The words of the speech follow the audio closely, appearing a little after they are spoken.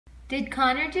Did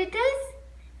Connor do this?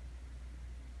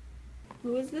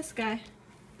 Who is this guy?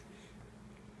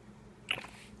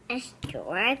 It's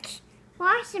George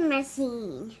washing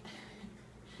machine.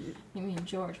 You mean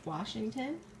George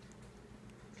Washington?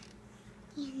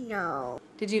 No.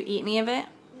 Did you eat any of it?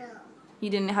 No. You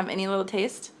didn't have any little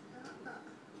taste?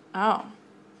 Oh.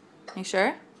 You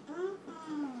sure?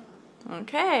 Mm-hmm.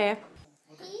 Okay.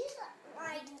 He's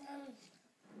like...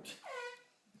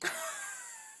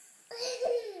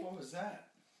 What was that?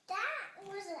 That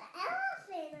was an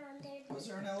elephant under Was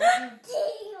there an elephant? the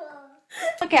table.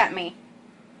 Look at me.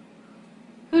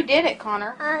 Who did it,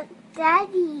 Connor?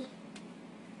 Daddy.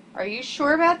 Are you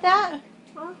sure about that?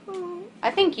 Mm-hmm.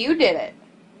 I think you did it.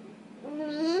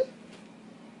 Mm-hmm.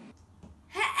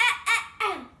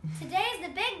 Today is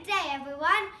the big day,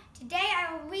 everyone. Today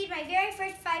I will read my very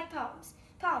first 5 poems.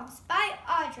 Poems by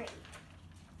Audrey.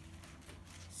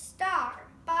 Star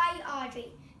by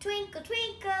Audrey. Twinkle,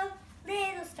 twinkle,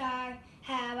 little star,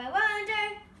 how I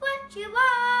wonder what you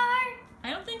are. I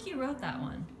don't think you wrote that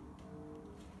one.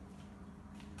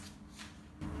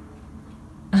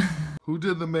 Who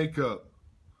did the makeup?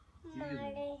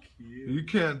 Marley. You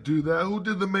can't do that. Who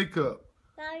did the makeup?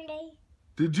 Marley.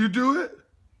 Did you do it?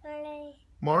 Marley.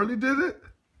 Marley did it?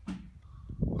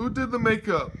 Who did the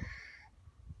makeup?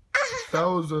 That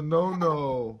was a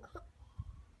no-no.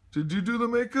 Did you do the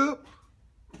makeup?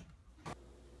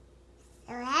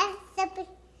 So I have something.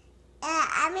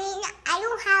 I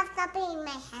don't have something in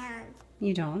my hand.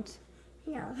 You don't?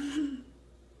 No.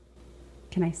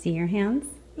 Can I see your hands?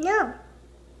 No.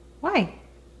 Why?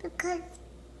 Because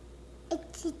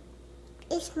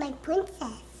it's my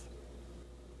princess.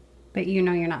 But you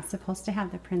know you're not supposed to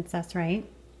have the princess, right?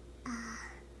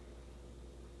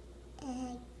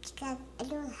 Because I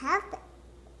don't have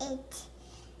it.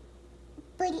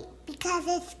 But because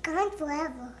it's gone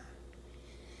forever.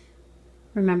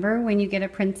 Remember when you get a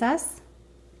princess?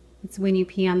 It's when you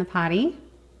pee on the potty.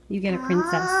 You get a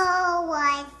princess. Oh,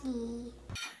 I see.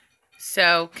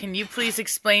 So, can you please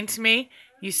explain to me?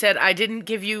 You said I didn't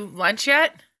give you lunch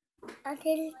yet? I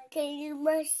didn't tell you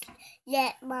much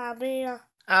yet, Mommy.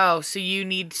 Oh, so you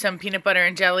need some peanut butter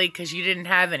and jelly because you didn't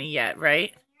have any yet,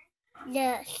 right?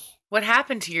 Yes. What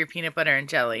happened to your peanut butter and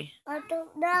jelly? I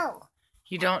don't know.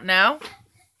 You don't know?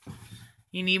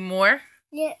 You need more?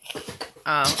 Yes.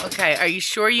 Oh, okay. Are you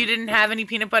sure you didn't have any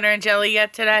peanut butter and jelly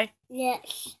yet today?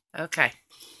 Yes. Okay.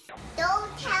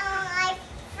 Don't tell them I'm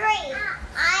 3.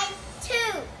 I'm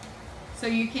 2. So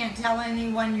you can't tell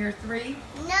anyone you're 3?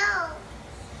 No.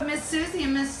 Miss Susie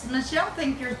and Miss Michelle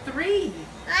think you're 3.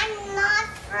 I'm not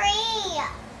 3.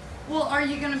 Well, are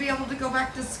you going to be able to go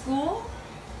back to school?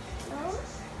 No.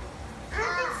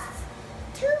 I'm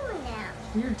 2 now.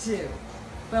 You're 2.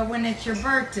 But when it's your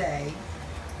birthday,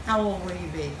 how old will you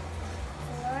be?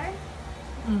 4.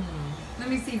 Let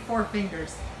me see 4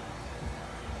 fingers.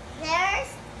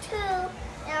 There's 2.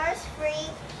 There's 3.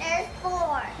 There's 4.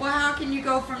 Well, how can you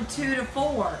go from 2 to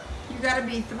 4? You got to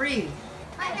be 3.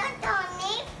 I don't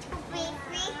need to be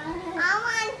 3. I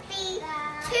want to be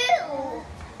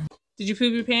 2. Did you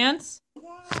poop your pants?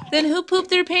 Then who pooped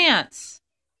their pants?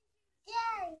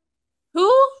 Dad.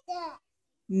 Who? Dad.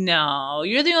 No,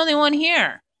 you're the only one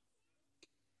here.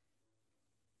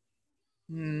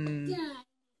 Dad.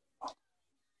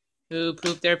 Who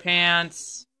pooped their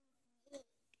pants?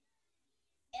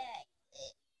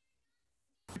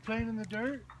 You playing in the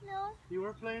dirt? No. You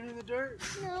were playing in the dirt?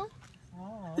 No.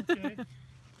 Oh, okay.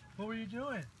 What were you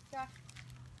doing?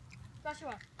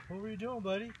 Joshua. What were you doing,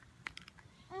 buddy?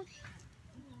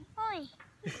 Hi.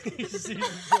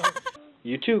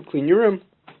 You too, clean your room.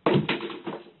 I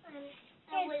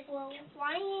was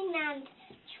trying and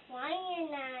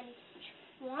trying and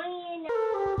trying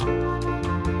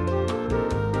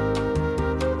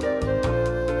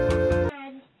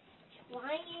and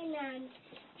trying and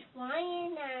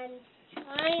trying and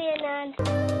trying and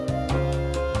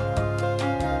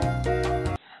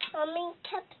Mommy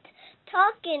kept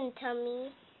talking to me.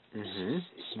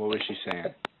 What was she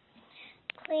saying?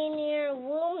 Clean your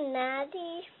room,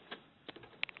 Daddy.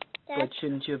 But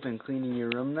shouldn't you have been cleaning your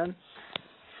room then?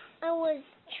 I was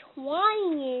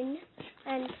trying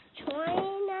and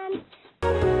trying and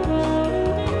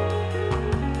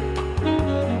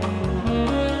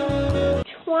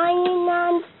trying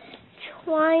and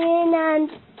trying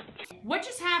and. What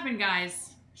just happened,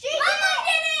 guys? Mama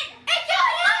did it! It's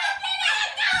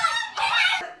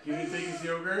You didn't take his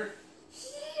yogurt?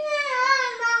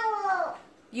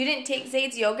 You didn't take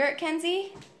Zaid's yogurt,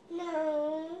 Kenzie?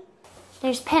 No.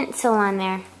 There's pencil on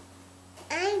there.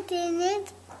 I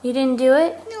didn't. You didn't do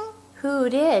it? No. Who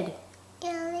did?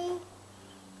 Ellie.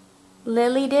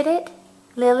 Lily did it?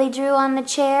 Lily drew on the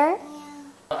chair?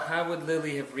 How would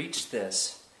Lily have reached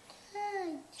this?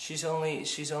 She's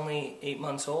only 8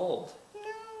 months old.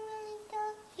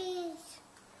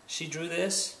 She drew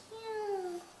this?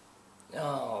 Yeah.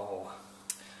 Oh.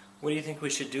 What do you think we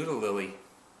should do to Lily?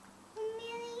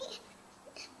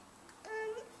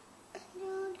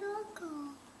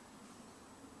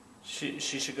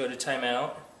 She should go to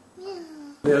timeout? Yeah.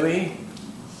 Lily?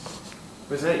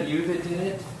 Was that you that did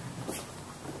it?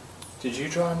 Did you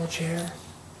draw on the chair?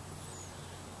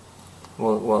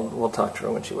 We'll talk to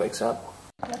her when she wakes up.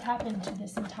 What happened to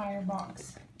this entire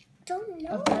box Don't know.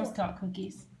 of Girl Scout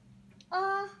cookies?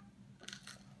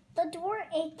 The door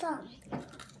ate them.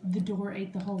 The door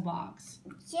ate the whole box.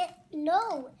 Yeah,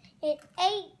 no, it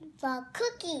ate the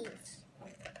cookies.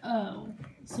 Oh,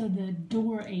 so the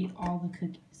door ate all the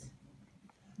cookies.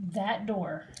 That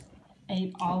door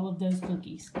ate all of those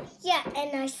cookies. Yeah,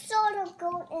 and I saw them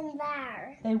go in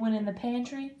there. They went in the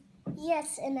pantry?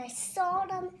 Yes, and I saw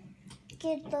them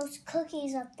get those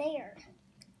cookies up there.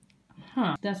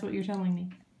 Huh, that's what you're telling me.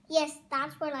 Yes,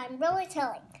 that's what I'm really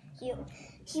telling you.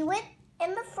 He went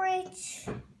in the fridge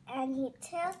and he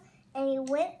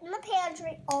went in the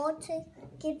pantry all to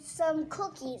get some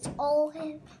cookies all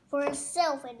for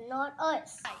himself and not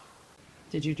us.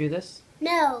 Did you do this?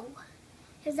 No.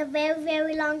 It was a very,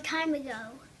 very long time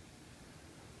ago.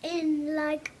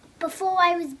 Like before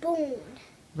I was born.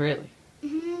 Really?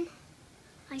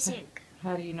 I think.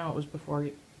 How do you know it was before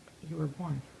you were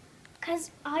born?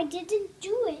 Because I didn't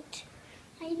do it.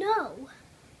 I know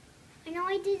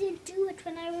I didn't do it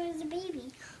when I was a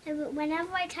baby.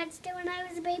 Whenever I touched it when I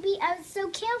was a baby, I was so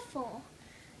careful.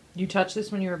 You touched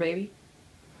this when you were a baby?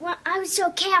 Well, I was so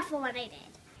careful when I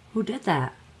did. Who did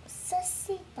that?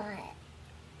 Sissy butt.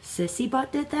 Sissy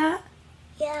Butt did that?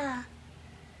 Yeah.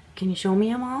 Can you show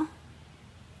me them all?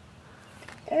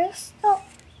 There's no...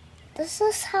 This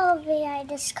is how I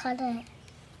just cut it.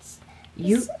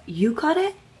 You cut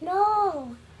it?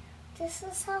 No. This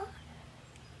is how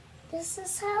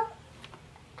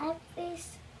every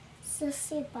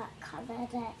Sissy Butt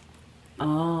covered it.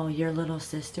 Oh, your little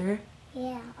sister?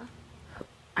 Yeah.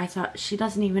 I thought she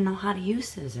doesn't even know how to use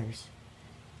scissors.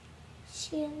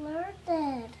 She learned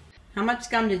it. How much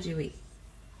gum did you eat?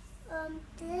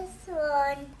 This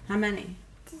one. How many?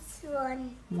 This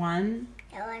one. One?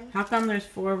 That one. How come there's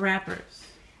 4 wrappers?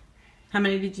 How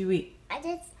many did you eat? I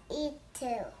just eat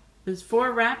 2. There's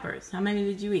 4 wrappers. How many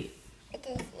did you eat? I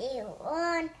just eat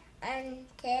 1 and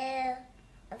 2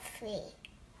 and 3. Well,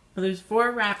 there's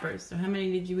 4 wrappers. So how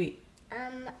many did you eat?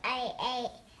 I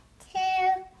ate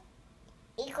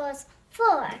 2 equals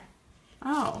 4.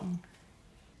 Oh.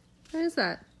 What is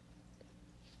that?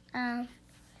 I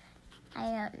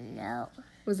don't know.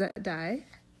 Was that dye?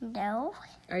 No.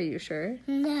 Are you sure?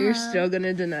 No. You're still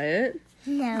gonna deny it?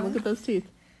 No. Look at those teeth.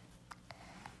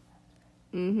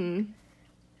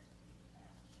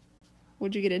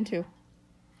 What'd you get into?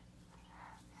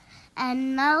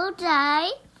 And no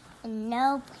dye and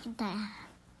no dye.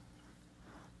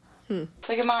 Look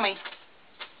at mommy.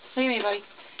 Look at me, buddy.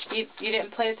 You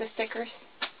didn't play with the stickers?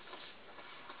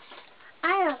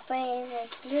 I don't play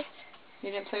with this. You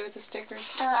didn't play with the stickers?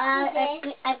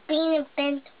 I've been a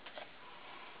pen.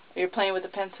 You're playing with the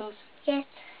pencils? Yes.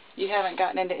 You haven't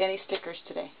gotten into any stickers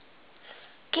today?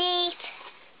 Keith.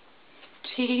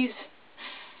 Jeez.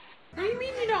 What do you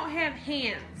mean you don't have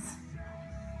hands?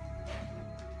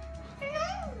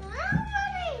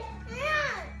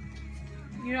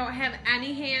 You don't have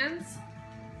any hands?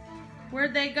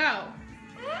 Where'd they go?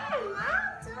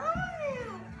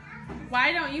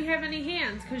 Why don't you have any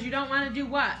hands? Because you don't want to do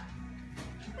what?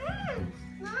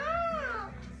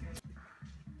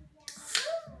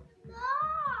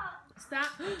 Stop.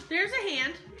 There's a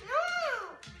hand.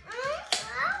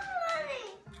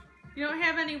 You don't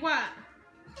have any what?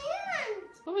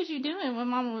 What was you doing when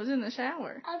Mama was in the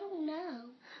shower? I don't know.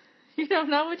 You don't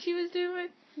know what she was doing?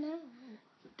 No.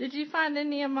 Did you find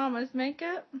any of Mama's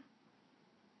makeup?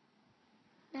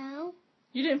 No.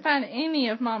 You didn't find any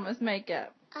of Mama's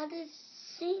makeup? I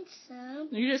just seen some.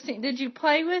 You just did you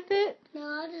play with it? No,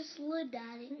 I just looked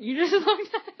at it. You just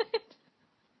looked at it?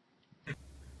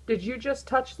 Did you just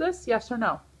touch this? Yes or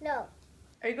no? No.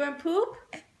 Are you going poop?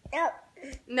 No.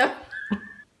 No.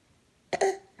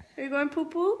 Are you going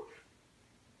poo-poo?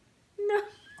 No.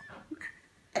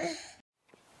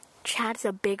 Chad's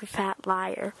a big fat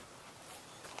liar.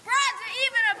 Brad's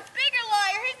even a bigger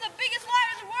liar. He's the biggest liar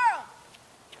in the world.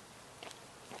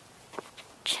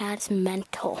 Chad's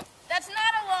mental. That's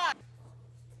not a lie.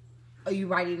 Are you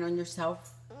writing on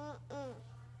yourself?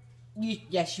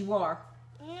 Yes, you are.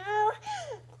 No.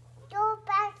 Go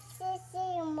back,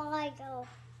 Sissy and Michael.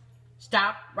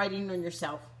 Stop biting on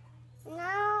yourself?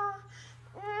 No,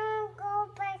 go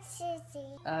back,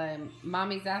 Sissy.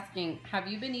 Mommy's asking, have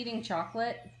you been eating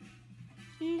chocolate?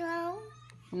 No.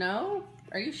 No?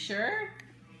 Are you sure?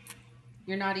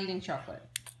 You're not eating chocolate.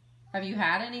 Have you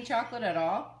had any chocolate at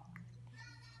all?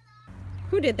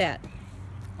 Who did that?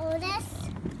 Otis.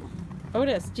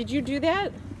 Otis, did you do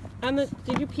that?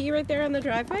 Did you pee right there on the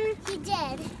driveway? He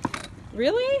did.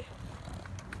 Really?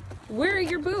 Where are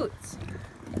your boots?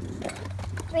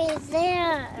 Right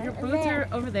there. Your boots are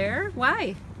over there?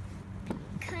 Why?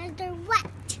 Because they're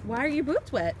wet. Why are your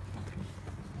boots wet?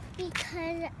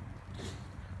 Because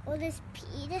Otis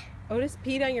peed. Otis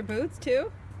peed on your boots too?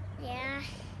 Yeah.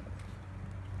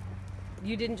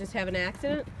 You didn't just have an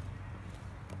accident?